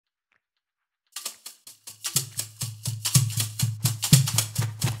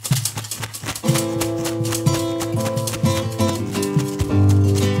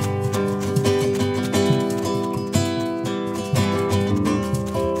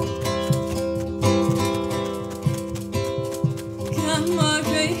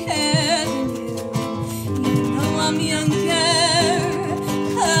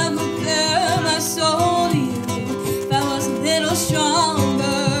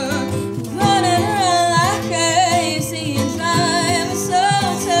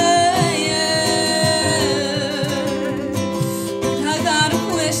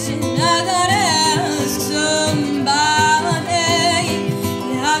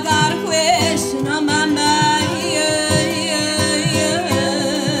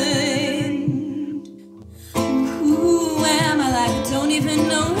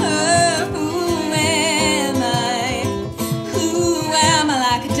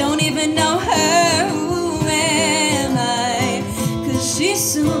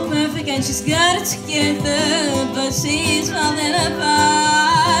she's got it together, but she's falling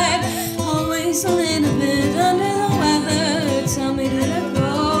apart. Always a little bit under the weather. Tell me, did I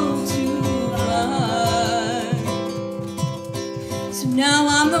go too far? So now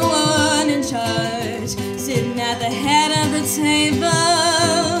I'm the one in charge, sitting at the head of the table.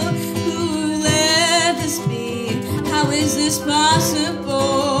 Who let this be? How is this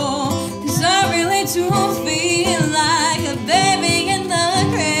possible? 'Cause I really do feel like a baby in the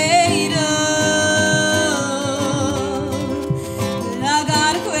cradle. But I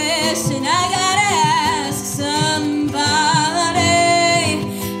got a question I gotta ask somebody.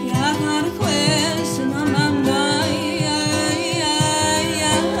 Yeah, I got a question on my mind.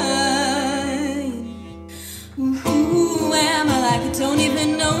 Who am I like I don't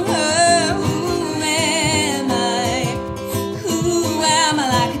even know her? Who am I? Who am I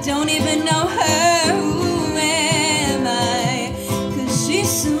like I don't even know her? Who am I? 'Cause she's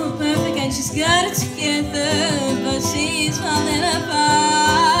so perfect and she's got it together, but she's falling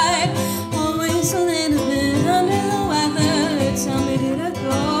apart. Always a little bit under the weather. Tell me, did I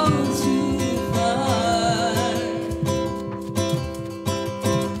go too far?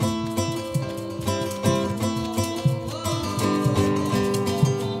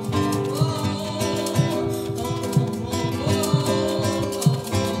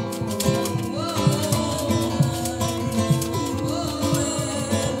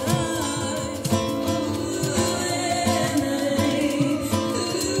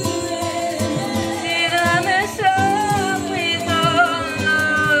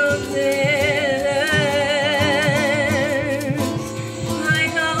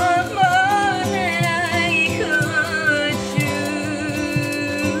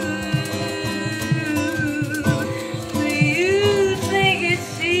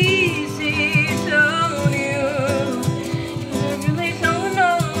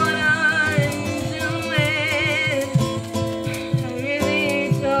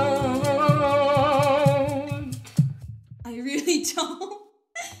 I really don't.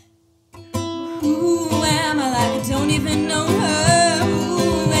 Who am I like I don't even know her?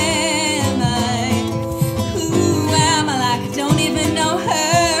 Who am I? Who am I like I don't even know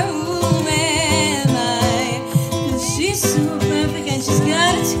her? Who am I? 'Cause she's so perfect and she's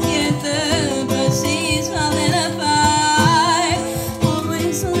got it together, but she's falling apart.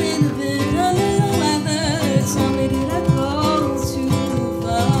 Always a little bit under the weather. Tell me, did I go too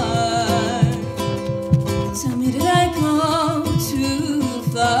far? Tell me, did I go too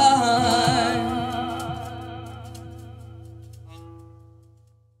far?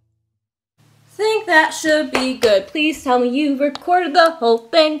 Think that should be good. Please tell me you recorded the whole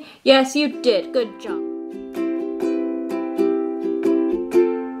thing. Yes, you did. Good job.